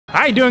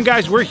How you doing,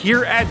 guys? We're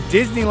here at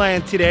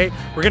Disneyland today.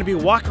 We're gonna be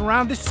walking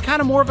around. This is kind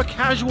of more of a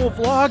casual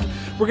vlog.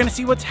 We're gonna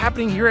see what's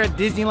happening here at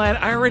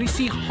Disneyland. I already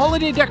see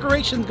holiday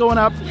decorations going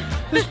up.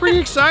 This is pretty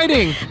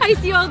exciting. I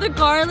see all the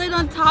garland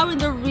on top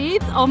and the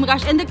wreaths. Oh my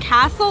gosh, and the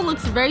castle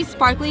looks very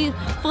sparkly,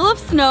 full of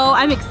snow.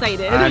 I'm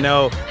excited. I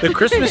know. The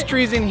Christmas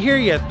tree isn't here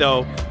yet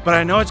though, but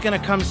I know it's gonna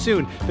come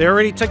soon. They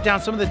already took down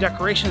some of the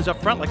decorations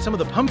up front, like some of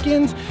the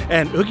pumpkins,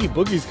 and Oogie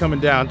Boogie's coming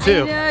down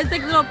too. Yeah, it's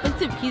like little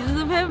bits and pieces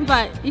of him,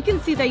 but you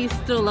can see that he's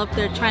still up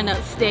there trying to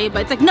stay,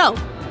 but it's like, no.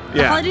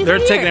 Yeah, they're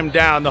taking him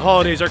down. The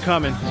holidays are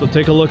coming. So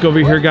take a look over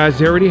here, guys.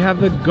 They already have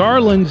the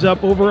garlands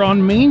up over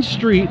on Main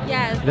Street.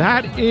 Yes.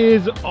 That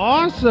is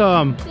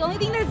awesome. The only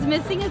thing that's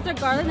missing is the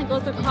garland that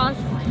goes across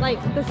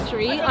like the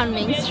street on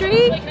Main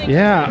Street.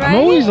 Yeah, right? I'm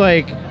always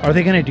like, are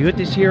they gonna do it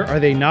this year? Are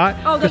they not?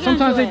 Oh, because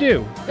sometimes they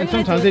do, and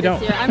sometimes they don't.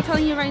 I'm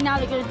telling you right now,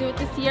 they're gonna do it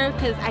this year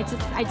because I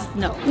just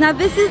know. Now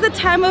this is the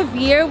time of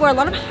year where a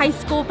lot of high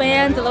school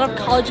bands, a lot of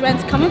college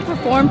bands come and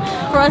perform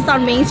for us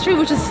on Main Street,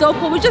 which is so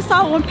cool. We just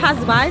saw one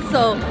pass by,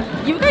 so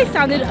you guys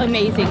sounded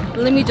amazing.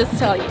 Let me just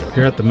tell you.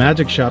 Here at the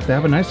Magic Shop, they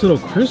have a nice little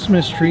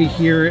Christmas tree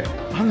here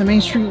on the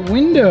Main Street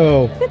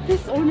window. Look at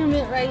this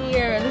ornament right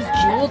here, this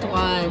jeweled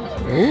one.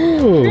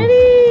 Ooh.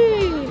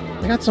 Pretty.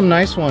 I got some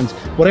nice ones.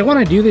 What I want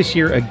to do this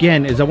year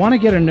again is I want to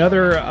get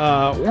another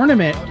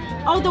ornament.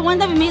 Oh, the one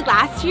that we made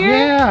last year?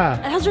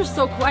 Yeah. Those are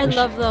so cool. I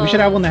love those. We should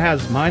have one that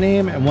has my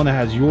name and one that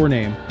has your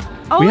name.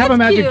 Oh, we have a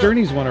Magic cute.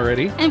 Journeys one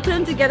already. And put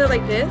them together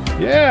like this?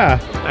 Yeah.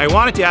 I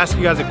wanted to ask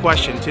you guys a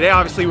question. Today,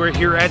 obviously, we're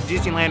here at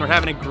Disneyland. We're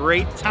having a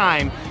great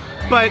time.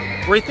 But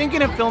we're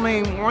thinking of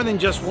filming more than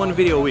just one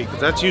video a week, because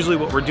that's usually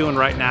what we're doing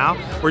right now.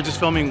 We're just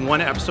filming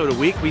one episode a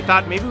week. We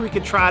thought maybe we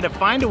could try to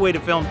find a way to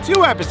film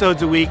 2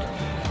 episodes a week.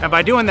 And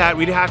by doing that,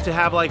 we'd have to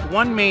have like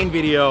one main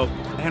video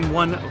and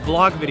one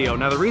vlog video.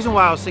 Now, the reason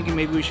why I was thinking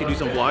maybe we should do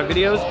some vlog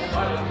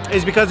videos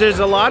is because there's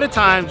a lot of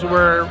times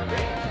where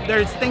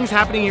there's things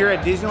happening here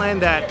at Disneyland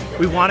that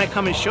we want to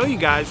come and show you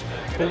guys,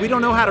 but we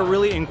don't know how to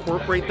really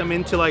incorporate them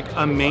into like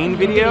a main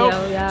video.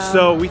 Yeah.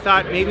 So we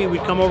thought maybe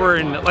we'd come over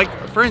and, like,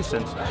 for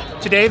instance,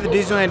 today the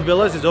Disneyland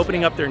Villas is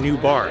opening up their new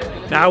bar.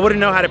 Now I wouldn't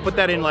know how to put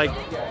that in, like,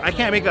 I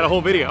can't make that a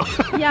whole video.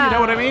 Yeah. You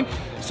know what I mean?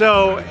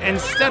 So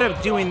instead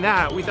of doing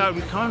that, we thought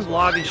we'd come and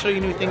vlog and show you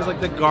new things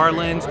like the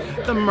garlands,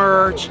 the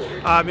merch.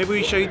 Maybe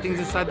we show you things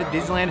inside the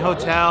Disneyland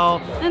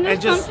Hotel. And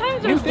then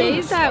sometimes there's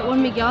days that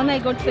when Miguel and I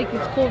go to like these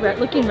cool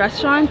looking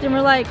restaurants and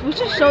we're like, we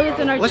should show this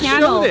in our channel. Let's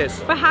show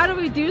this. But how do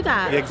we do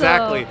that?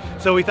 Exactly.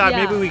 So we thought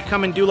yeah. maybe we'd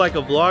come and do like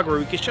a vlog where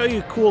we could show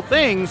you cool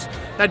things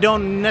that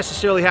don't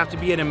necessarily have to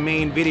be in a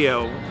main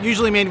video.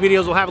 Usually main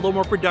videos will have a little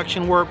more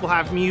production work, we'll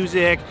have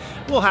music,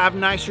 we'll have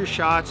nicer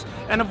shots,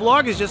 and a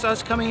vlog is just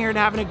us coming here and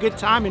having a good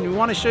time, and we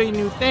want to show you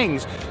new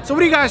things. So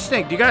what do you guys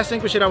think? Do you guys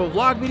think we should have a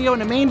vlog video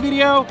and a main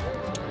video?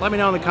 Let me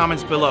know in the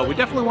comments below. We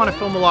definitely want to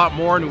film a lot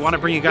more and we want to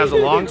bring you guys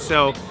along,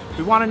 so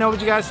we want to know what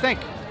you guys think.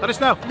 Let us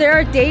know. There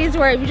are days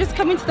where we just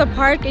come into the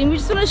park and we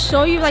just want to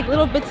show you like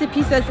little bits and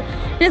pieces.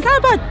 And it's not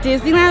about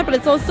Disneyland, but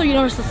it's also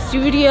Universal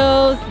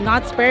Studios,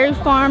 Knott's Berry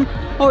Farm,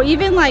 or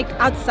even like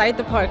outside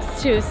the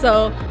parks too.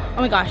 So, oh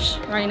my gosh,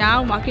 right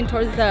now I'm walking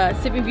towards the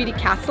Sleeping Beauty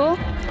Castle.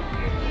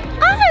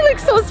 I look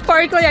so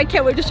sparkly. I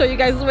can't wait to show you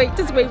guys.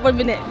 Just wait 1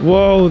 minute.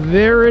 Whoa,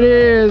 there it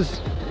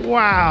is.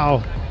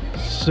 Wow.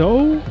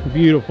 So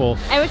beautiful.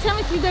 Every time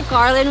I see the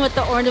garland with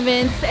the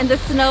ornaments and the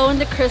snow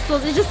and the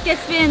crystals, it just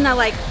gets me in the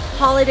like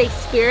holiday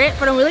spirit.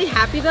 But I'm really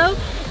happy though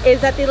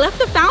is that they left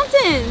the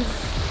fountains.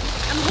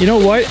 You know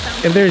what?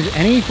 If there's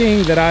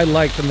anything that I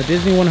like from the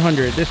Disney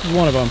 100, this is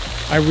one of them.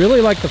 I really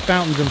like the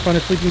fountains in front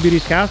of Sleeping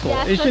Beauty's castle.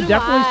 Yeah, it should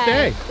definitely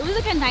stay. It was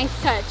like a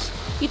nice touch.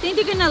 You think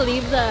they're gonna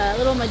leave the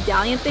little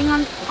medallion thing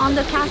on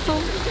the castle?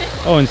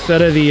 Oh,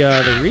 instead of the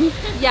wreath?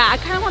 Yeah, I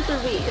kind of want the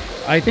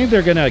wreath. I think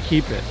they're gonna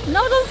keep it.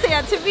 No, don't say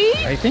that to me.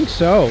 I think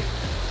so.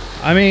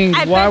 I mean,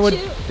 why would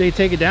they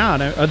take it down?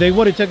 They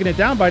would have taken it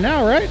down by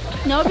now, right?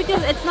 No,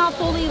 because it's not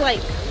fully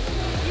like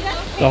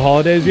the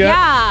holidays yet?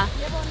 Yeah.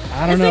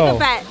 I don't know. It's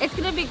like a bet. It's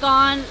gonna be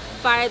gone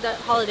by the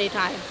holiday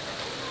time.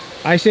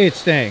 I say it's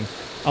staying.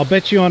 I'll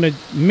bet you on a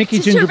Mickey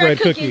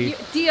gingerbread cookie.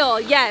 Deal,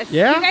 yes.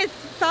 Yeah? You guys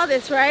saw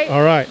this, right?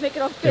 All right. Make it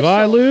official. If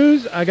I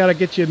lose, I gotta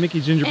get you a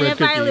Mickey gingerbread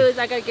cookie. And if I lose,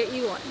 I gotta get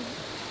you one.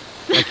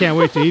 I can't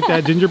wait to eat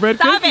that gingerbread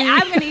cookie. Stop it,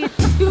 I'm gonna eat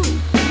 2.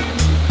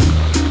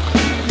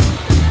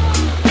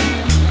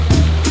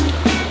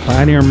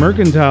 Pioneer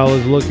Mercantile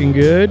is looking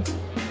good.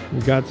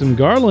 We got some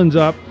garlands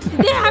up.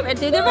 Did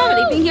they never have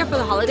anything here for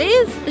the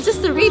holidays? It's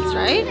just the wreaths,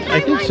 right?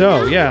 I think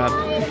so, yeah.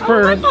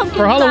 For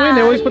Halloween,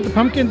 they always put the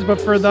pumpkins, but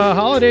for the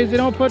holidays, they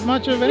don't put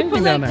much of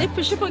anything down there.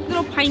 They should put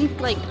little pine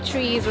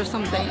trees or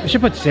something. They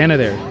should put Santa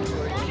there.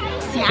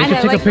 Santa, they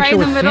could take a picture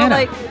with Santa.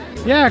 Like,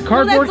 yeah,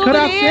 cardboard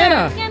cutout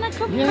Santa.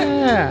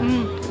 Yeah.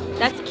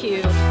 That's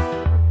cute.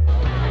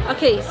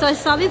 Okay, so I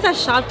saw these at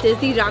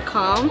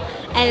shopdisney.com,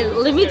 and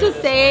let me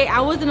just say, I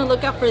was gonna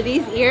look out for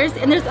these ears,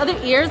 and there's other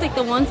ears like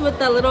the ones with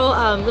the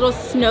little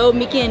snow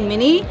Mickey and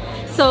Minnie.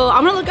 So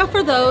I'm gonna look out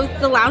for those,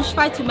 the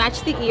Loungefly to match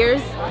the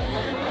ears.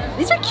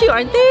 These are cute,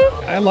 aren't they?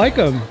 I like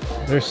them.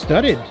 They're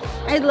studded.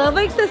 I love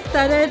like the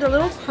studded, the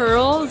little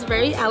pearls,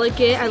 very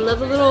elegant. I love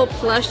the little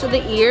plush of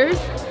the ears.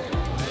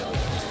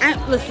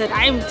 Listen,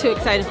 I'm too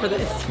excited for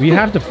this. We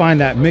have to find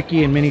that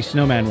Mickey and Minnie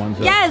Snowman ones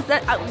though. Yes,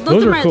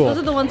 those are cool. Those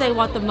are the ones I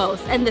want the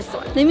most. And this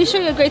one. Let me show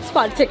you a great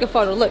spot to take a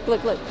photo. Look,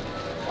 look, look.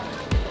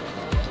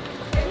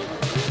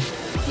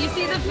 Do you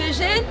see the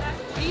vision?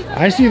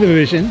 I see the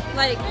vision.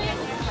 Like,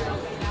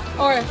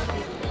 or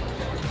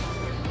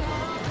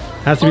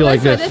has to be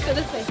like this.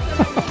 This way.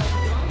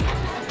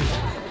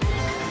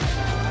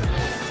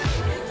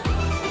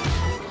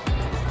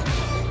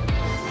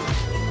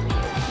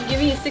 I'm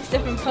giving you 6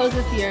 different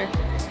poses here.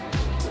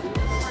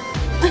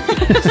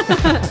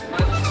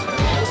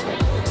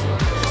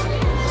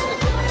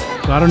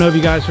 So I don't know if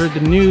you guys heard the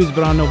news,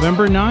 but on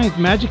November 9th,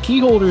 Magic Key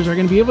holders are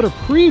going to be able to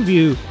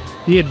preview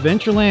the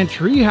Adventureland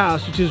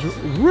Treehouse, which is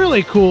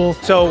really cool.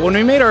 So when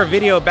we made our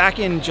video back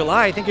in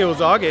July, I think it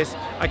was August,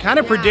 I kind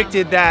of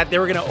predicted that they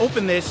were going to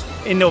open this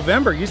in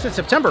November. You said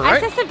September,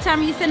 right? I said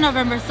September, you said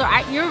November, so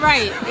you're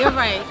right, you're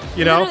right.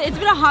 You know? It's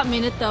been a hot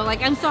minute though.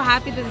 Like, I'm so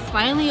happy that it's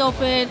finally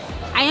open.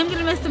 I am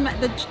gonna miss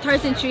the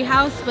Tarzan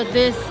Treehouse, but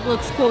this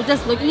looks cool.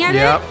 Just looking at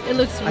it, it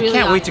looks really I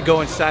can't wait to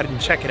go inside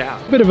and check it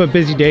out. A bit of a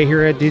busy day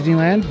here at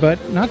Disneyland, but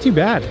not too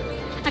bad.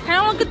 I kind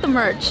of want to get the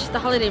merch, the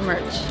holiday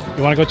merch.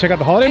 You want to go check out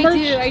the holiday merch?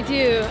 I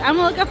do. I'm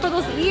gonna look up for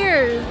those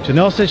ears.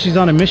 Janelle says she's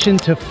on a mission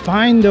to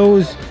find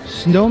those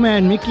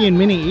Snowman, Mickey, and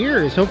Minnie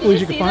ears. Hopefully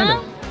she can find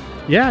them.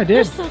 Yeah, I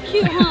did. They're so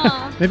cute,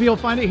 huh? Maybe you'll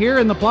find it here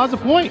in the Plaza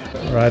Point.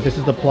 All right, this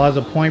is the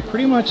Plaza Point,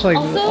 pretty much like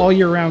also, all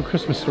year round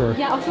Christmas store.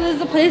 Yeah, also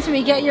there's a place where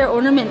you get your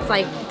ornaments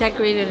like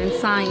decorated and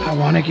signed. I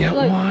want to get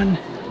one.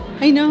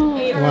 I know.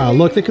 Wow,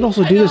 look, they could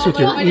also do this with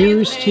your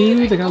ears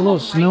too. They got a little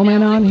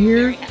snowman on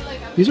here.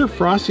 These are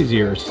Frosty's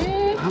ears.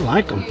 I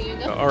like them.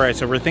 All right,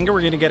 so we're thinking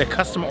we're gonna get a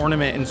custom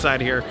ornament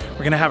inside here.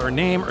 We're gonna have our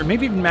name, or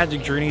maybe even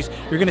Magic Journeys.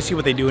 You're gonna see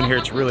what they do in here.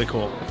 It's really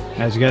cool.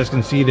 As you guys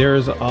can see,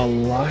 there's a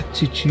lot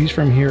to choose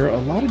from here, a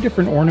lot of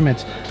different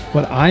ornaments,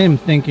 but I am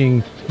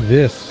thinking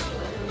this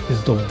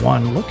is the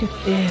one. Look at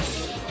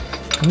this.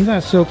 Isn't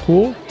that so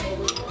cool?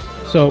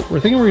 So we're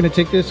thinking we're gonna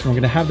take this and we're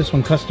gonna have this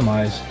one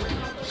customized.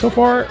 So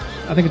far,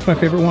 I think it's my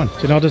favorite one.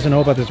 Janelle doesn't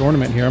know about this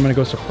ornament here. I'm gonna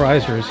go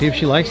surprise her, see if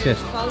she likes it.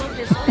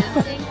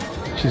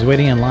 She's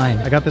waiting in line.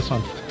 I got this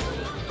one.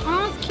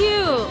 Oh, it's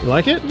cute. You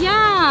like it?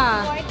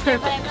 Yeah.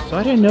 Perfect. So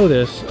I didn't know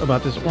this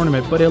about this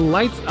ornament, but it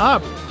lights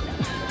up.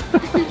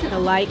 The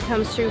light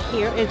comes through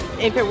here.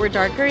 If it were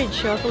darker, it'd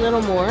show up a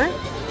little more.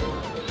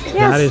 Yes.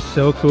 That is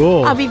so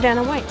cool. I'll be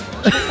Vanna White.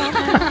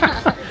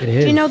 It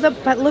is. You know,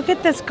 but look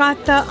at this.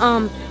 Got the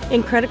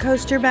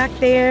Incredicoaster back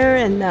there,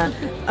 and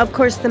of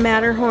course the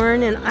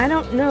Matterhorn. And I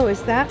don't know,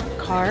 is that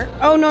car?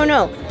 Oh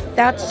no,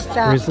 that's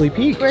Grizzly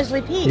Peak.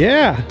 Grizzly Peak.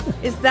 Yeah.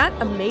 Is that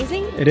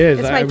amazing? It is.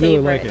 It's I my really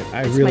favorite. like it.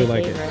 I really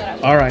like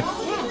it. All right.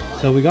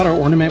 So we got our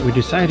ornament. We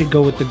decided to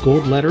go with the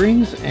gold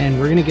letterings, and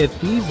we're gonna get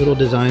these little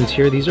designs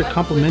here. These are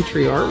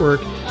complimentary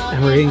artwork,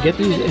 and we're gonna get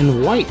these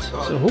in white.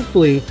 So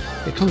hopefully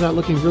it comes out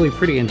looking really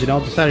pretty. And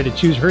Janelle decided to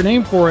choose her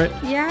name for it.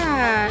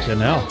 Yeah.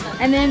 Janelle.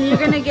 And then you're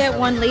gonna get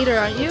one later,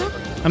 aren't you?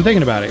 I'm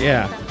thinking about it.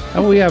 Yeah.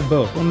 And we have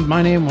both. One with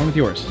my name, one with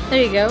yours.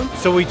 There you go.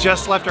 So we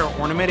just left our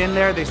ornament in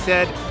there. They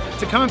said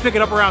to come and pick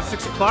it up around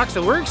 6 o'clock.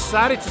 So we're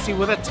excited to see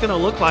what that's gonna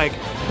look like.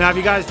 Now, if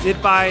you guys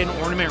did buy an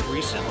ornament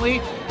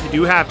recently, you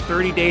do have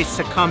 30 days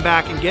to come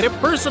back and get it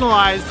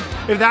personalized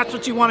if that's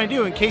what you wanna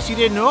do. In case you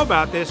didn't know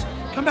about this,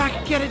 come back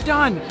and get it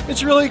done.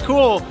 It's really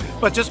cool,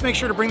 but just make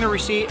sure to bring the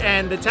receipt,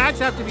 and the tags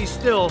have to be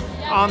still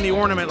on the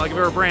ornament like if it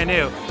were brand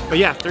new. But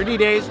yeah, 30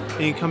 days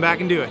and you can come back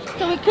and do it.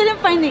 So we couldn't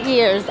find the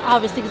ears,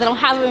 obviously, because I don't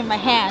have them in my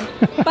hand,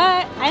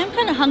 but I am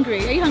kind of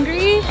hungry. Are you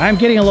hungry? I'm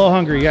getting a little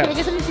hungry, yes. Can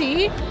we get something to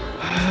eat?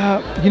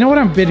 You know what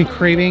I've been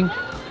craving?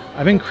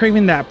 I've been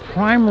craving that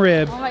prime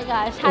rib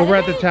over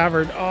at the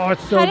Tavern. Oh,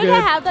 it's so good. How did I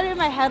have that in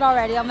my head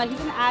already? I'm like, he's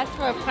gonna ask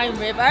for a prime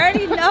rib. I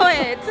already know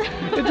it.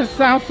 It just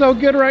sounds so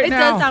good right now.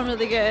 It does sound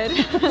really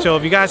good. So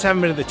if you guys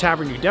haven't been to the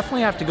Tavern, you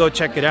definitely have to go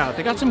check it out.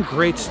 They got some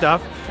great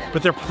stuff,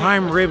 but their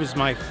prime rib is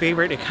my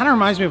favorite. It kind of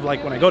reminds me of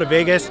like when I go to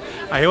Vegas,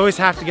 I always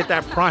have to get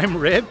that prime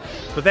rib,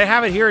 but they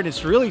have it here and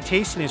it's really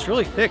tasty and it's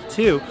really thick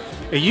too.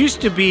 It used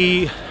to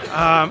be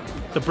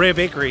the Brea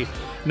Bakery.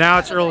 Now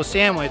it's Earl's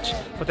Sandwich,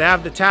 but they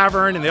have the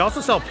Tavern and they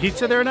also sell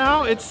pizza there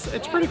now. It's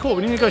pretty cool.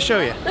 We need to go show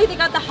you. Look, they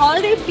got the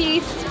holiday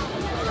feast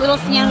little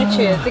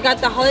sandwiches. They got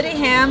the holiday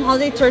ham,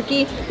 holiday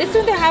turkey. This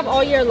one they have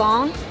all year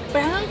long,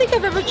 but I don't think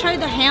I've ever tried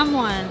the ham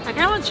one. I kind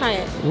of want to try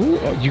it.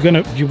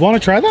 Ooh, you want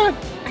to try that?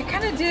 I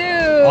kind of do.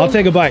 I'll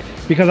take a bite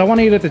because I want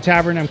to eat at the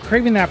Tavern. I'm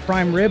craving that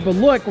prime rib, but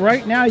look,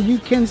 right now you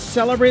can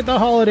celebrate the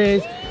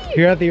holidays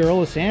here at the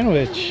Earl's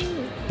Sandwich.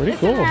 Pretty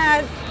cool. This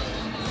has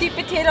sweet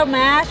potato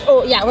mash.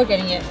 Oh yeah, we're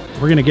getting it.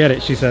 We're gonna get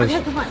it, she says.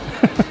 Okay, come on.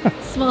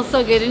 Smells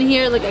so good in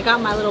here. Look, I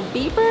got my little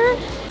beeper.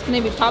 It's gonna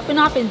be popping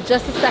off in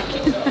just a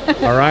second.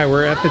 All right,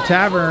 we're at the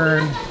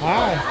Tavern.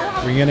 Hi.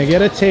 We're gonna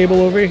get a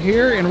table over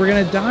here and we're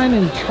gonna dine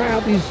and try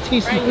out these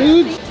tasty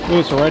foods.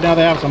 Ooh, so right now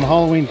they have some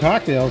Halloween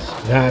cocktails.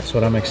 That's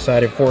what I'm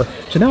excited for.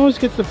 Janelle always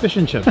gets the fish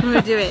and chips. I'm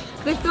gonna do it.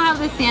 They still have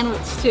this sandwich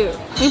too.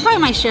 We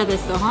probably might share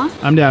this though, huh?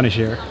 I'm down to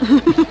share.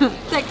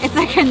 it's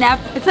like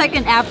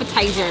an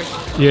appetizer.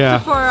 Yeah.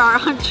 For our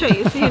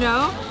entrees, you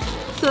know?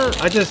 So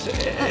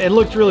it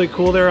looked really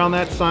cool there on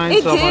that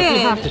sign, so I'm like, we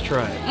have to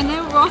try it. And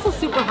then we're also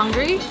super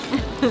hungry.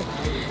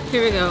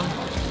 Here we go.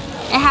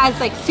 It has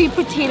like sweet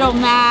potato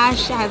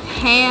mash, it has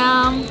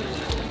ham,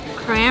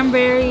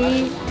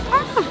 cranberry.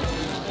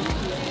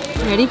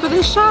 Ready for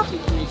this shop?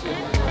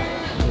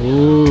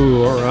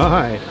 Ooh, all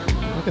right.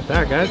 Look at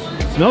that, guys.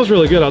 It smells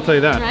really good, I'll tell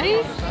you that.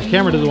 Right? The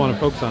camera doesn't want to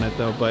focus on it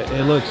though, but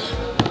it looks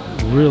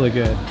really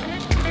good.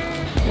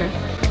 Here.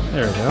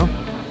 There we go.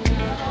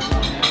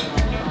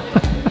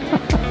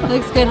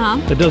 Looks good, huh?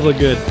 It does look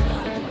good. It's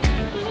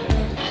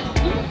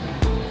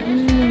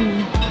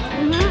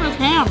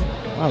ham.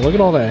 Wow, look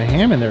at all that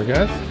ham in there,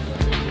 guys.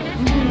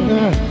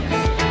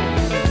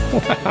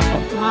 Look at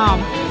that. Wow. Wow.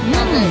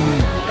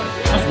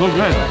 That's real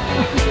good.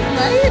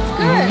 Right? It's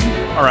good.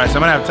 All right, so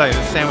I'm gonna have to tell you,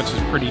 this sandwich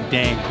is pretty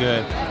dang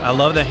good. I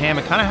love the ham.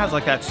 It kind of has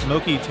like that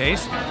smoky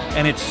taste,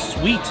 and it's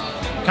sweet.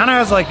 Kind of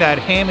has like that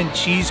ham and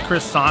cheese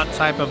croissant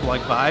type of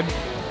like vibe,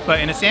 but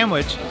in a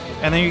sandwich.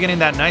 And then you're getting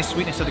that nice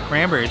sweetness of the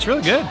cranberry. It's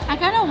really good. I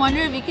kind of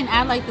wonder if you can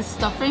add like the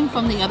stuffing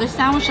from the other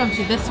sandwich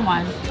onto this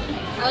one.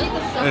 I like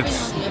the stuffing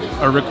It's on the other a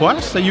sandwich.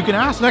 request that you can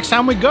ask next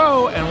time we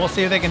go, and we'll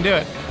see if they can do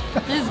it.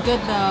 This is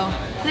good though.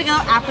 It's like an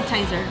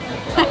appetizer.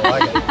 I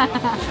like it.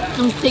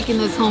 I'm taking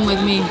this home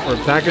with me. We're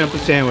packing up the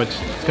sandwich.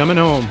 It's coming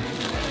home.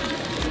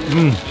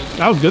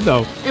 That was good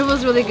though. It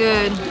was really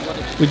good.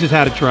 We just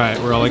had to try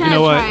it. We're all like, you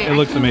know what? It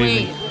looks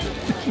amazing.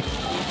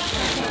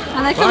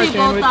 I like how we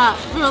both thought,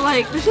 we were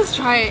like, let's just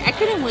try it. I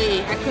couldn't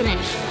wait, I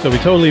couldn't. So we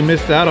totally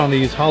missed out on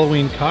these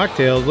Halloween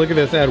cocktails. Look at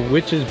this, that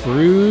Witch's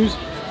Brews,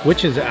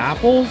 Witch's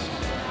Apples.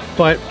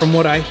 But from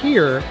what I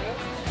hear,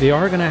 they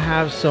are gonna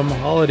have some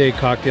holiday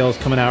cocktails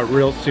coming out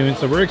real soon.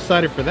 So we're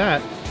excited for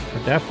that.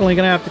 We're definitely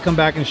gonna have to come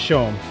back and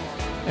show them.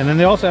 And then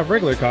they also have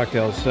regular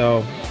cocktails.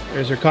 So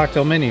there's their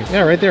cocktail menu.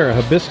 Yeah, right there, a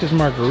hibiscus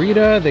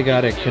margarita. They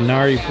got a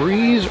Canary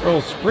Breeze,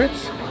 Earl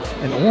Spritz,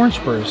 and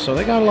Orange Burst. So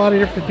they got a lot of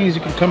different things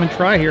you can come and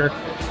try here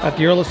at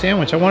the Earl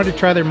Sandwich. I wanted to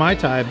try their Mai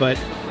Tai, but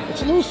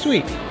it's a little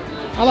sweet.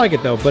 I like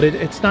it though, but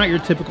it's not your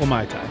typical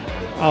Mai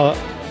Tai.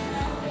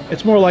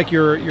 It's more like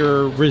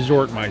your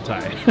resort Mai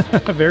Tai.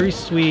 Very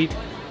sweet,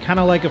 kind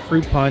of like a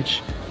fruit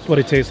punch. That's what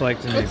it tastes like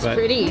to me. It's but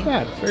pretty. Not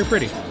bad. It's very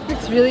pretty.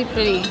 It's really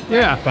pretty.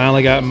 Yeah,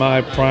 finally got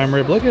my prime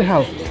rib. Look at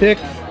how thick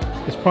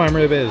this prime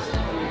rib is.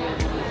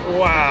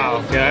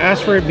 Wow. Yeah, I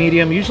asked for it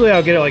medium. Usually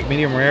I'll get it like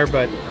medium rare,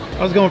 but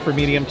I was going for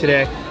medium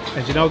today.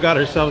 And Janelle got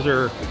herself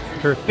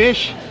her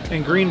fish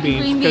and green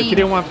beans because she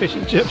didn't want fish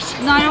and chips.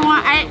 No, I don't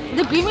want.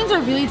 The green beans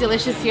are really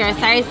delicious here,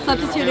 so I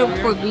substituted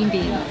for green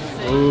beans.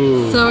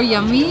 Ooh. So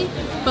yummy.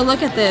 But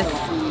look at this.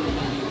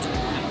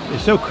 They're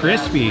so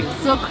crispy.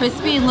 So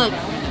crispy and look.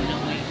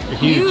 They're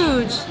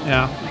huge.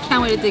 Yeah.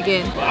 Can't wait to dig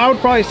in. I would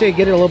probably say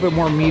get it a little bit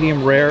more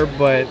medium rare,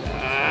 but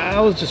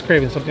I was just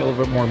craving something a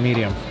little bit more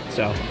medium.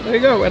 So there you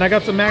go. And I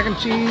got some mac and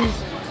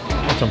cheese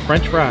and some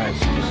French fries.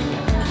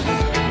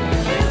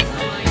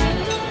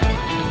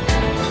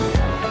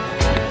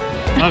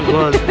 That's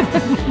good.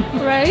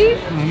 Right?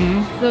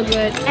 So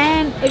good.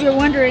 And if you're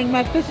wondering,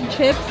 my fish and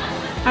chips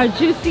are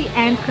juicy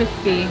and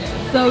crispy.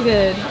 So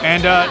good.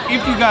 And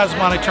if you guys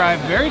want to try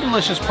a very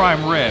delicious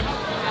prime rib,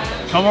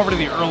 come over to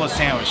the Earl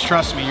Sandwich.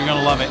 Trust me, you're going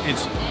to love it.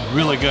 It's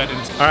really good.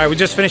 All right, we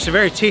just finished a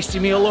very tasty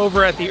meal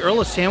over at the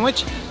Earl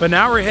Sandwich, but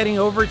now we're heading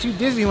over to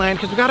Disneyland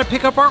because we got to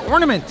pick up our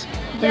ornament.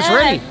 It's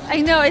ready.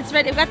 I know, it's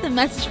ready. I've got the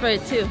message for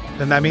it too.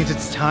 Then that means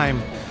it's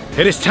time.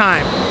 It is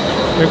time.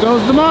 Here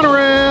goes the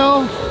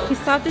monorail. We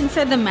stopped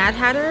inside the Mad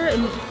Hatter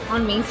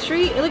on Main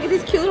Street. And look at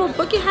these cute little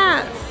bucket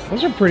hats.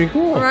 Those are pretty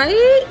cool.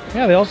 Right?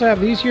 Yeah, they also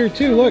have these here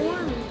too. Look,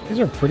 these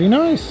are pretty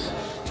nice.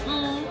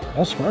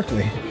 All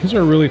sparkly. These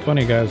are really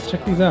funny, guys.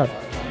 Check these out.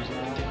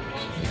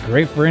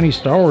 Great for any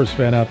Star Wars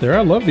fan out there.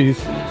 I love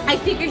these. I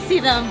think I see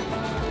them.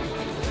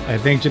 I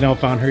think Janelle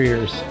found her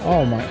ears.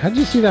 Oh my, how'd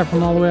you see that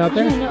from all the way out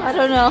there? I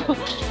don't know.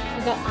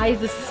 I got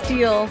eyes of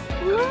steel.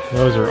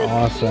 Those are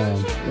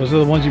awesome. Those are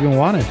the ones you've been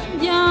wanting.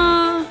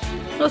 Yeah,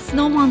 those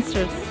snow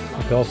monsters.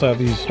 They also have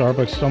these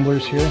Starbucks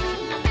tumblers here.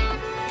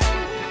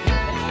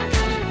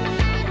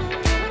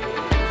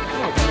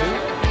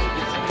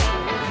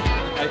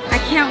 I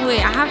can't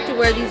wait. I have to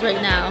wear these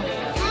right now.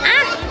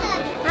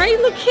 Ah! Right?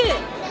 Look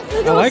at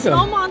those like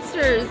snow them.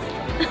 monsters.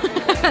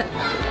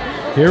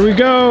 Here we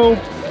go.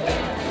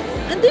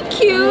 And they're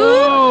cute.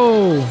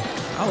 Whoa!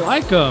 I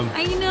like them.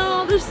 I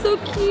know, they're so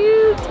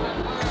cute.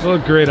 They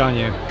look great on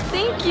you.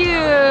 Thank you.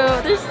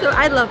 They're so,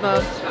 I love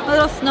them.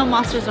 Little snow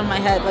monsters on my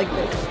head like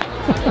this.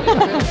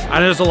 I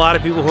know there's a lot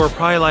of people who are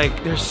probably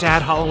like, they're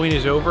sad Halloween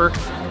is over.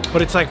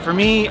 But it's like, for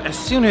me, as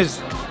soon as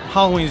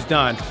Halloween's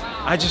done,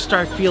 I just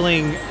start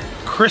feeling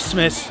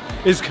Christmas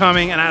is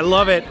coming and I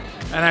love it.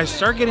 And I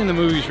start getting the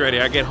movies ready.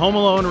 I get Home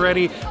Alone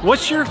ready.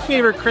 What's your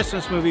favorite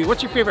Christmas movie?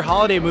 What's your favorite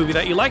holiday movie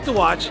that you like to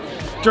watch?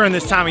 during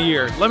this time of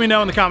year? Let me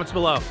know in the comments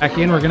below. Back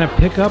in, we're gonna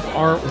pick up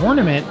our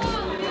ornament.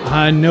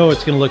 I know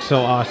it's gonna look so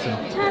awesome.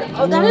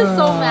 Oh, that is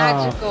so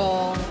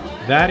magical.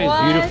 That is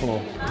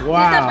beautiful.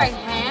 Wow. Is that by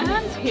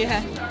hand?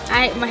 Yeah.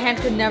 My hand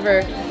could never.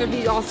 It'd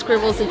be all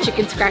scribbles and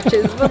chicken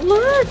scratches. But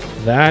look.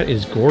 That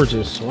is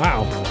gorgeous.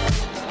 Wow.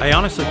 I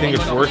honestly think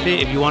it's worth it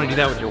if you want to do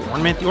that with your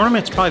ornament. The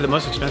ornament's probably the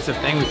most expensive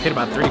thing. We paid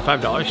about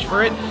 $35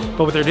 for it,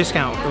 but with their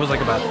discount, it was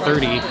like about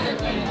 $30.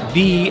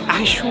 The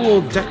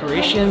actual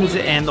decorations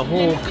and the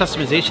whole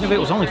customization of it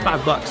was only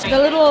 $5. The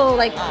little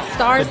like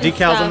stars. The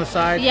decals on the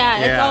side? Yeah,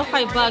 it's all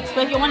 $5.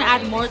 But if you want to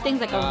add more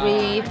things like a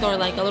wreath or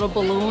like a little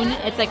balloon,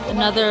 it's like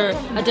another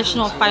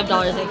additional $5,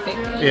 I think.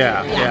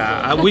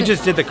 Yeah. We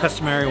just did the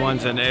customary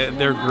ones and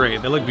they're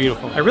great. They look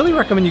beautiful. I really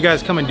recommend you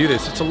guys come and do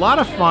this. It's a lot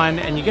of fun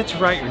and you get to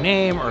write your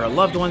name or a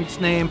loved one's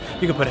name.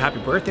 You can put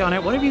happy birthday on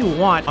it, whatever you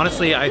want.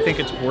 Honestly, I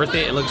think it's worth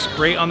it. It looks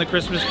great on the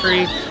Christmas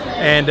tree.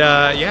 And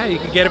yeah, you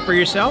can get it for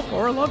yourself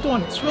or a loved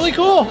one. It's really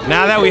cool.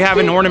 Now that we have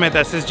an ornament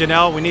that says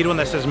Janelle, we need one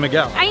that says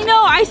Miguel. I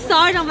know, I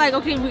saw it. I'm like,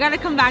 okay, we gotta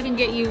come back and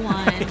get you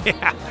one.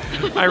 Yeah,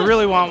 I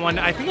really want one.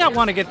 I think I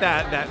want to get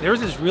that. There's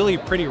this really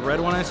pretty red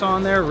one I saw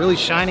in there, really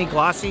shiny,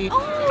 glossy.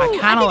 Oh, I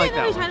kind of like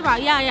that one.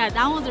 About. Yeah,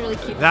 that one's really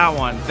cute. That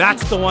one,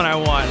 that's the one I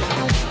want.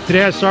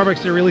 Today at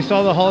Starbucks, they released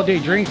all the holiday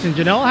drinks, and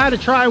Janelle had to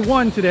try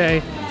one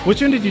today. Which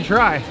one did you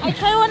try? I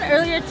tried one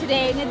earlier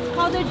today, and it's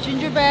called a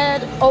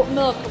gingerbread oat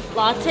milk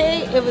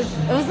latte. It was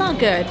not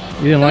good.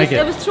 You didn't like it?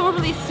 It was too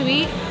overly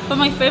sweet, but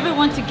my favorite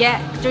one to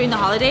get during the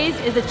holidays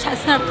is the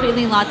chestnut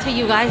praline latte.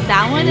 You guys,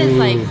 that one is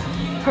like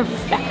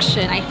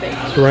perfection, I think.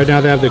 So right now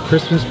they have the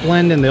Christmas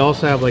blend, and they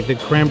also have like the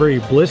cranberry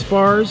bliss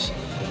bars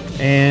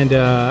and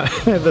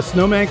the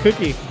snowman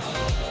cookie.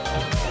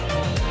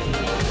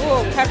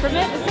 Oh,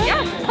 peppermint, is it?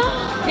 Yeah.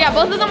 Yeah,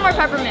 both of them are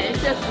peppermint.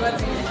 It's just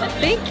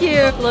thank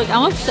you. Look,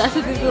 I'm obsessed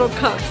with these little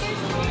cups.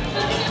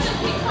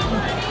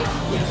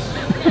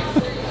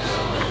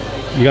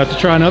 You got to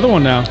try another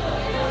one now.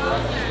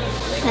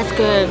 That's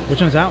good.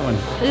 Which one's that one?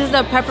 This is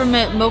the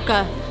peppermint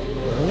mocha.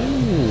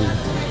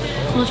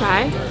 Ooh. We'll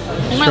try.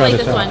 You might like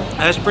this one.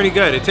 That's pretty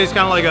good. It tastes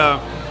kind of like a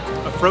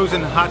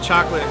frozen hot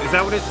chocolate. Is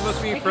that what it's supposed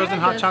to be? Frozen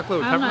hot chocolate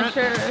with peppermint?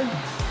 I'm not sure.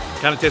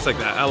 Kind of tastes like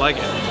that. I like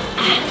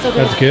it. So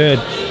good. That's good.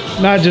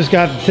 Not just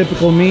got the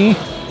typical me,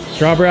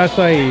 strawberry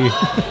acai.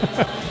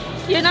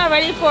 You're not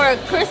ready for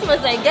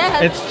Christmas, I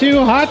guess. It's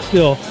too hot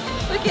still.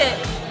 Look at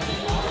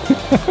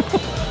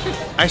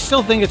I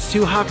still think it's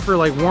too hot for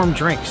like warm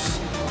drinks.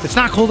 It's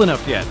not cold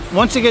enough yet.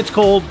 Once it gets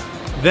cold,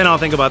 then I'll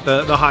think about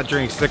the hot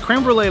drinks. The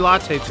creme brulee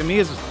latte to me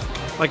is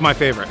like my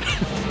favorite.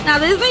 Now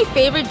this is my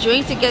favorite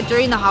drink to get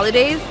during the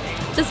holidays,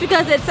 just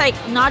because it's like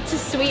not too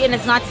sweet and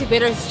it's not too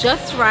bitter. It's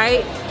just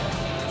right.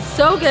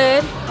 So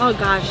good. Oh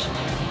gosh.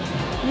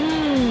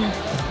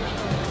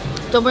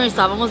 Don't burn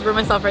yourself. I almost burned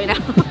myself right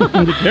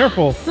now. Be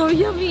careful. So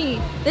yummy.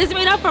 This is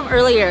made up from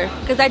earlier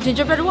because that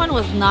gingerbread one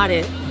was not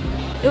it.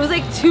 It was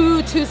like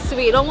too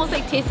sweet. It almost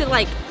like tasted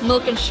like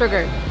milk and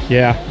sugar.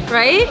 Yeah.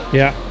 Right?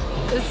 Yeah.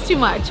 It's too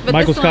much. But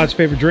Michael Scott's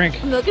favorite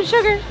drink. Milk and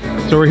sugar.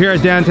 So we're here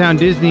at Downtown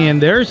Disney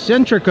and there's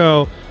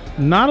Centrico.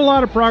 Not a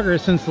lot of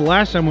progress since the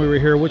last time we were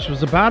here, which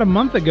was about a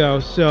month ago.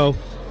 So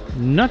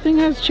nothing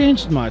has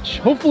changed much.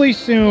 Hopefully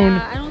soon.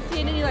 Yeah, I don't see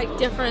any like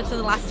difference in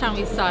the last time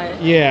we saw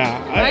it.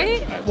 Yeah.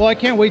 Right? Well, I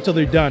can't wait till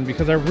they're done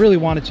because I really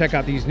want to check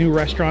out these new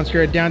restaurants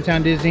here at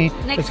Downtown Disney.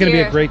 It's going to be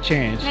a great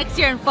change. Next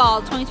year in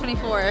fall,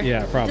 2024.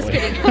 Yeah, probably.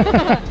 Just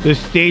kidding. This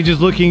stage is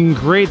looking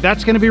great.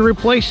 That's going to be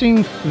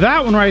replacing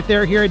that one right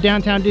there here at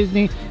Downtown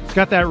Disney. It's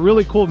got that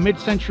really cool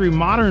mid-century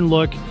modern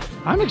look.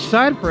 I'm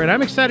excited for it.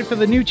 I'm excited for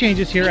the new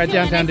changes here at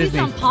Downtown Disney.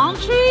 Some palm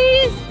trees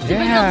to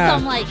bring up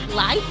some like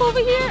life over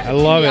here. I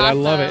love it. Awesome.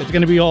 I love it. It's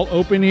going to be all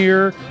open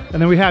here. And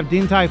then we have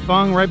Din Tai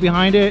Fung right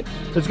behind it.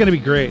 It's going to be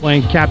great.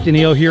 Playing Captain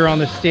EO here on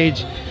the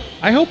stage.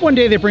 I hope one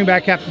day they bring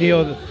back Captain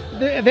EO.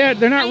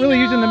 They're not really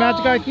using the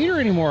Magic Eye Theater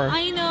anymore.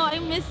 I know. I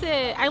miss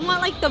it. I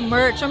want like the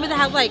merch. Remember they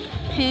have like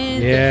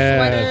pins and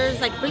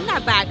sweaters. Like bring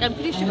that back. I'm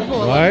pretty sure people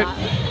will love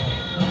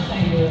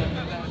that.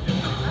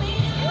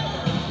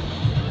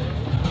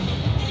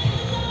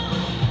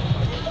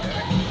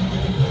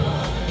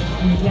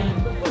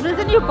 There's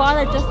a new bar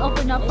that just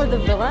opened up for the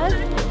villas,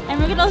 and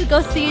we're gonna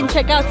go see and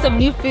check out some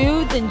new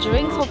foods and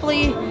drinks.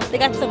 Hopefully they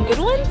got some good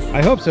ones.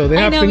 I hope so. They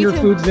have finger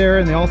foods there,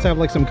 and they also have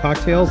like some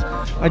cocktails.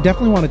 I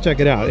definitely want to check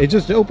it out. It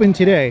just opened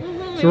today,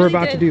 so we're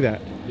about to do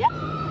that. Yep.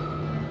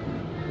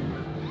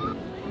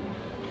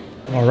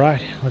 All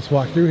right, let's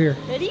walk through here.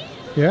 Ready?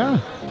 Yeah.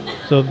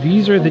 So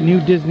these are the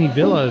new Disney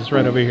villas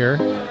right over here.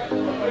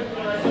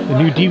 The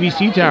new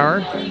DVC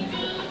tower.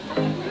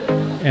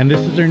 And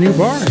this is their new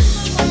bar.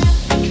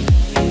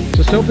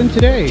 Just opened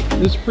today.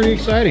 This is pretty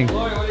exciting.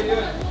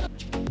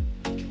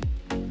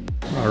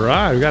 All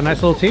right, we got a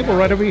nice little table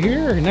right over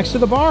here next to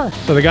the bar.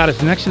 So they got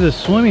us next to the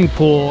swimming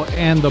pool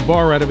and the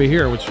bar right over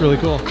here, which is really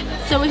cool.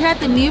 So we're here at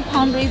the new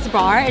Palm Breeze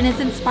bar, and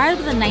it's inspired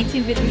by the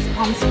 1950s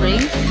Palm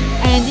Springs.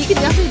 And you can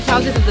definitely tell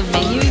because of the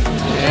menus.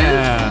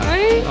 Yeah,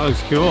 right? That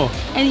looks cool.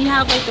 And you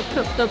have like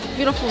the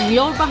beautiful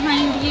mural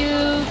behind you,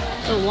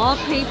 the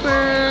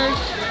wallpaper.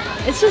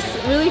 It's just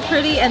really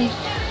pretty, and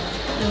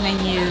the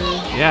menu.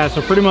 Yeah,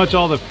 so pretty much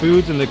all the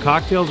foods and the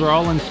cocktails are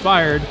all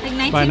inspired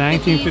Like by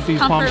 1950s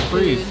Palm comfort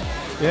Springs. food.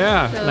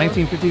 Yeah, So-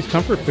 1950s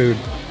comfort food.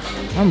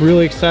 I'm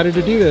really excited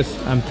to do this.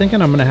 I'm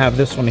thinking I'm gonna have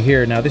this one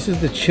here. Now this is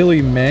the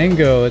chili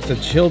mango. It's a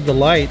chilled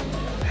delight.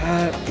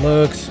 That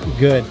looks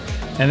good.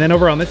 And then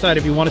over on this side,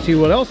 if you want to see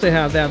what else they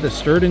have the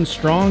stirred and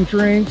strong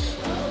drinks.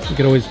 You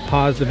can always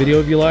pause the video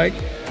if you like.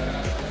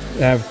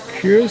 They have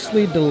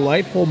curiously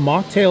delightful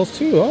mocktails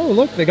too. Oh,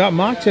 look, they got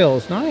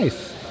mocktails.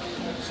 Nice.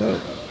 So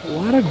a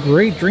lot of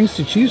great drinks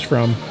to choose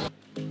from.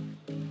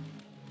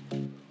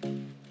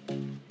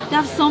 They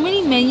have so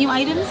many menu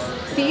items.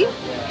 See?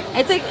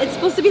 It's like it's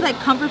supposed to be like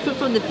comfort food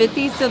from the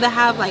 50s. So they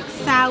have like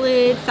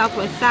salads,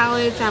 Southwest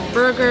salads, they have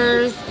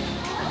burgers,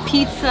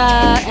 pizza,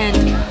 and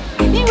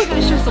I think we're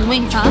gonna share some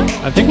wings, huh?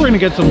 I think we're gonna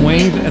get some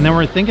wings, and then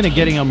we're thinking of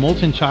getting a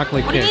molten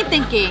chocolate What are cake. you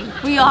thinking?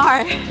 We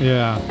are.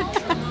 Yeah.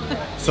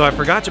 So I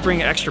forgot to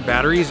bring extra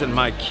batteries and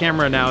my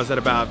camera now is at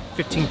about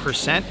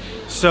 15%.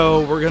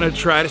 So we're gonna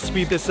try to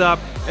speed this up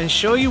and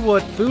show you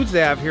what foods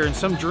they have here and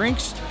some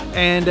drinks.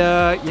 And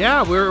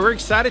yeah, we're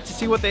excited to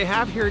see what they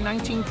have here,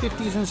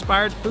 1950s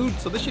inspired food.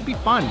 So this should be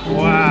fun.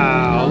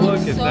 Wow,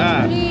 look at So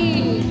that.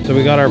 pretty. So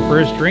we got our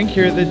first drink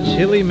here, the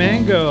chili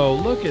mango.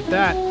 Look at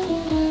that.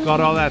 Got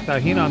all that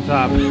tahini on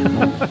top.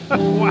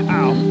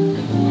 Wow.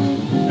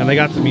 And they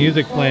got some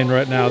music playing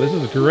right now. This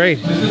is great.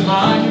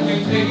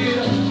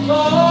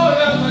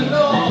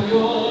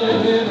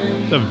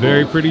 It's a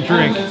very pretty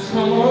drink.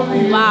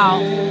 Wow.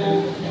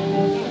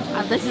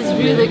 This is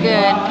really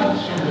good.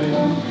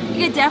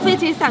 You can definitely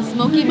taste that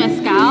smoky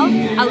mezcal,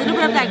 a little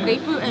bit of that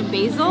grapefruit and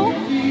basil.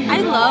 I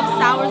love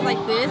sours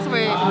like this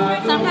where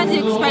sometimes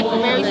you expect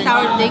very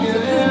sour things.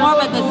 This is more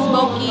like a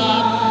smoky,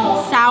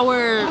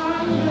 sour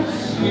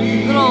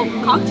little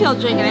cocktail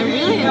drink and I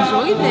really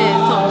enjoy this.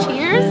 So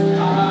cheers.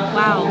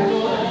 Wow.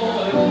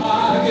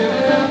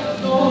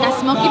 That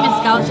smoky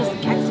mezcal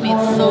just gets me.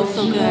 It's so,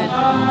 so good.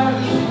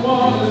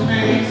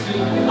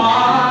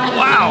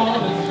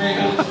 Wow.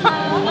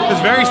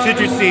 It's very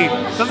citrusy.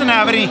 Doesn't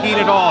have any heat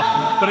at all,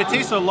 but it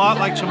tastes a lot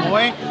like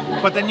chamoy,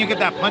 but then you get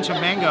that punch of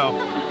mango.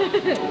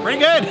 Pretty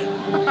good.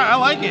 I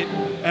like it.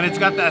 And it's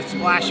got that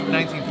splash of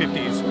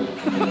 1950s.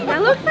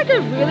 That looks like a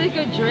really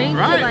good drink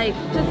Right. to like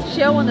just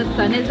chill when the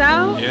sun is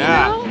out.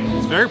 Yeah, You know?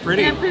 it's very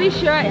pretty. And I'm pretty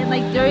sure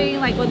like during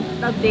like when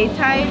the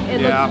daytime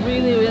it Yeah. looks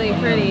really, really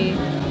pretty.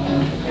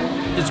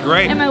 It's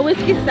great. And my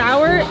whiskey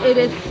sour, it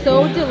is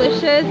so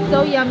delicious,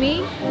 so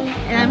yummy,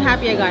 and I'm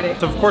happy I got it.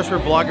 So of course we're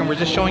vlogging, we're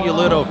just showing you a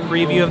little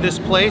preview of this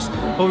place,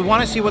 but we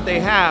want to see what they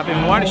have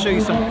and we want to show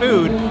you some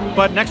food,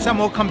 but next time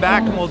we'll come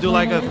back and we'll do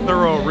like a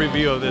thorough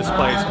review of this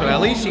place. But at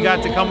least you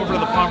got to come over to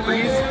the Palm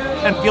Springs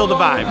and feel the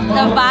vibe.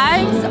 The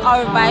vibes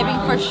are vibing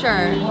for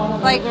sure.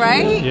 Like,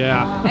 right?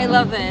 Yeah. I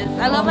love this.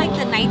 I love like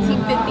the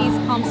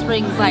 1950s Palm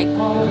Springs like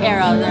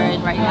era they're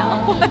in right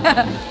now.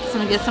 So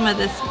I'm gonna get some of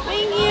this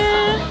wing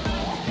here.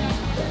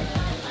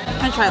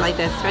 I'm gonna try it like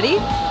this. Ready?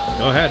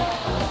 Go ahead.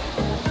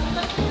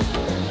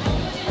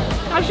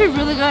 Actually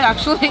really good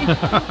actually.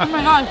 Oh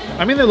my god.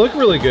 I mean, they look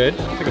really good.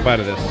 Take a bite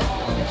of this.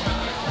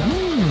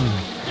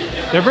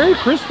 They're very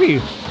crispy.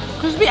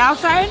 Crispy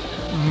outside,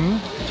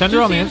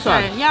 Tender on the juicy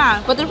inside.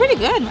 Yeah, but they're pretty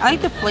good. I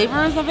like the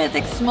flavors of it. It's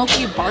like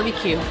smoky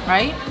barbecue,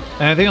 right?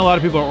 And I think a lot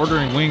of people are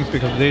ordering wings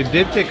because they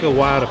did take a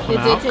while to come It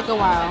out. did take a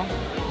while.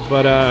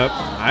 But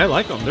I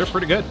like them. They're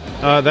pretty good.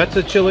 That's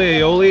a chili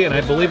aioli, and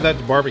I believe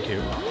that's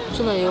barbecue.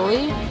 Chili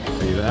aioli.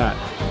 See that?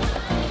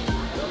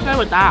 Try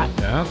with that.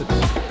 Yeah.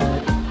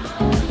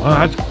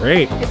 Wow, that's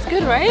great. It's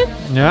good, right?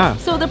 Yeah.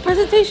 So the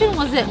presentation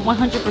wasn't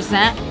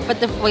 100%,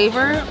 but the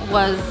flavor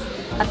was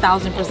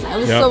 1,000%. It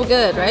was Yep. so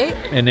good, right?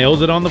 It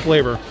nails it on the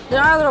flavor. They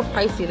are a little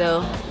pricey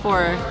though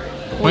for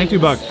 22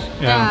 wings. bucks.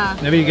 Yeah.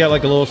 Maybe you get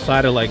like a little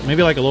side of like,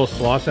 maybe like a little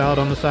slaw salad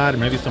on the side, or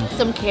maybe some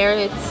Some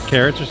carrots.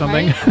 carrots or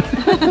something.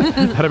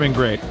 That'd have been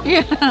great.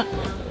 Yeah.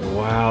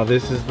 Wow,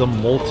 this is the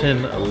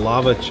molten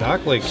lava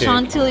chocolate cake.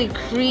 Chantilly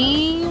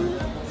cream,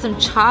 some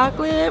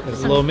chocolate, There's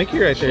a some little Mickey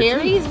right there. too.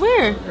 cherries.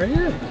 Where? Right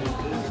here.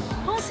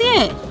 I don't see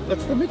it.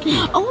 That's the Mickey.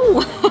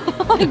 Oh,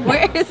 like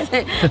where is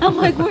it? I'm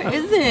like, where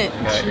is it?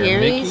 Got your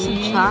Cherries, some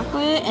Mickey,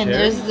 chocolate, and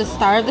cherries. there's the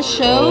star of the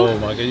show. Oh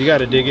my god, you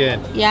gotta dig in.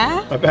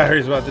 Yeah? My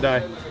battery's about to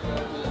die.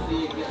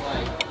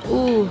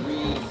 Ooh.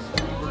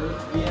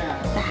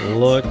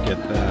 Look at A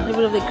that. little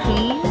bit of the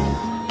cream.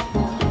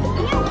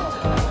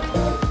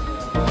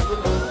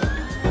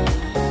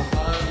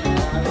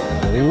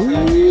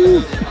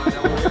 Ooh.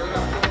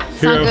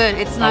 It's not good.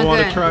 It's not I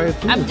want good. to try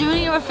it too. I'm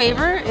doing you a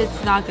favor.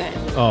 It's not good.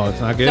 Oh,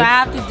 it's not good? So I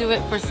have to do it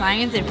for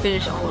science and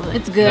finish all of it.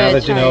 It's good. Now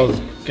that you Try know it.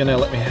 it's gonna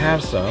let me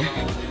have some.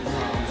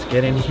 Let's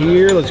get in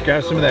here. Let's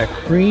grab some of that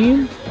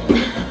cream.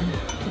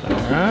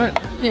 Alright.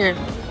 Here.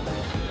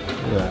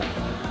 Look at that.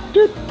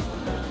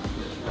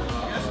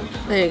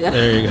 There you go.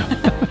 There you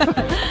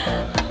go.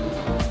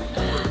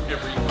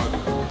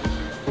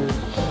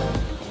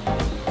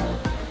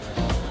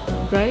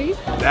 Right?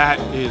 That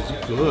is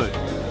good.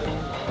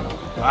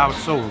 Wow,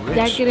 it's so rich.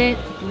 Decadent,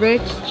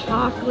 rich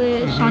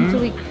chocolate,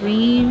 chantilly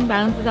cream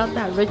balances out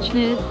that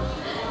richness.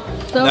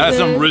 So That's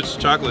good. some rich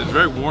chocolate. It's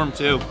very warm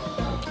too.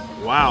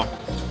 Wow.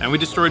 And we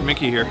destroyed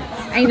Mickey here.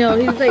 I know,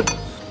 he's like...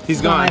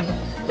 He's gone.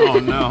 Oh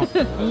no.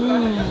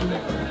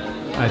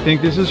 I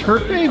think this is her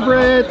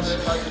favorite.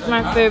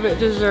 My favorite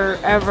dessert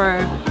ever.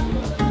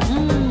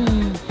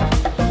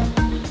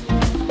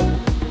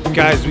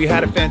 Guys, we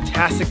had a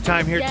fantastic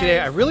time here today.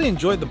 I really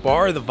enjoyed the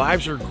bar. The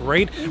vibes are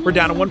great. We're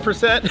down to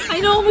 1%. I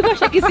know, oh my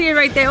gosh, I can see it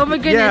right there. Oh my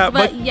goodness, Yeah,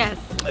 but yes.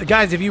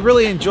 Guys, if you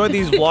really enjoyed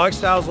these vlog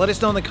styles, let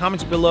us know in the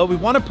comments below. We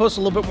want to post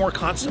a little bit more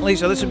constantly,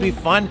 so this would be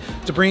fun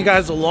to bring you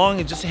guys along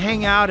and just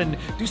hang out and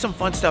do some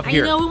fun stuff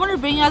here. I know, we want to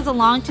bring you guys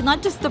along to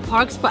not just the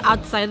parks, but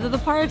outside of the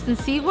parks and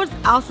see what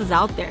else is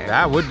out there.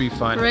 That would be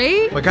fun.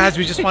 Right? But guys,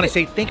 we just want to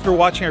say thank you for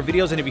watching our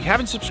videos, and if you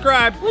haven't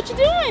subscribed, what you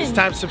doing? it's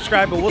time to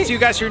subscribe, but we'll see you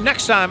guys here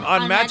next time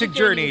on Magic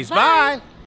Journeys. Bye!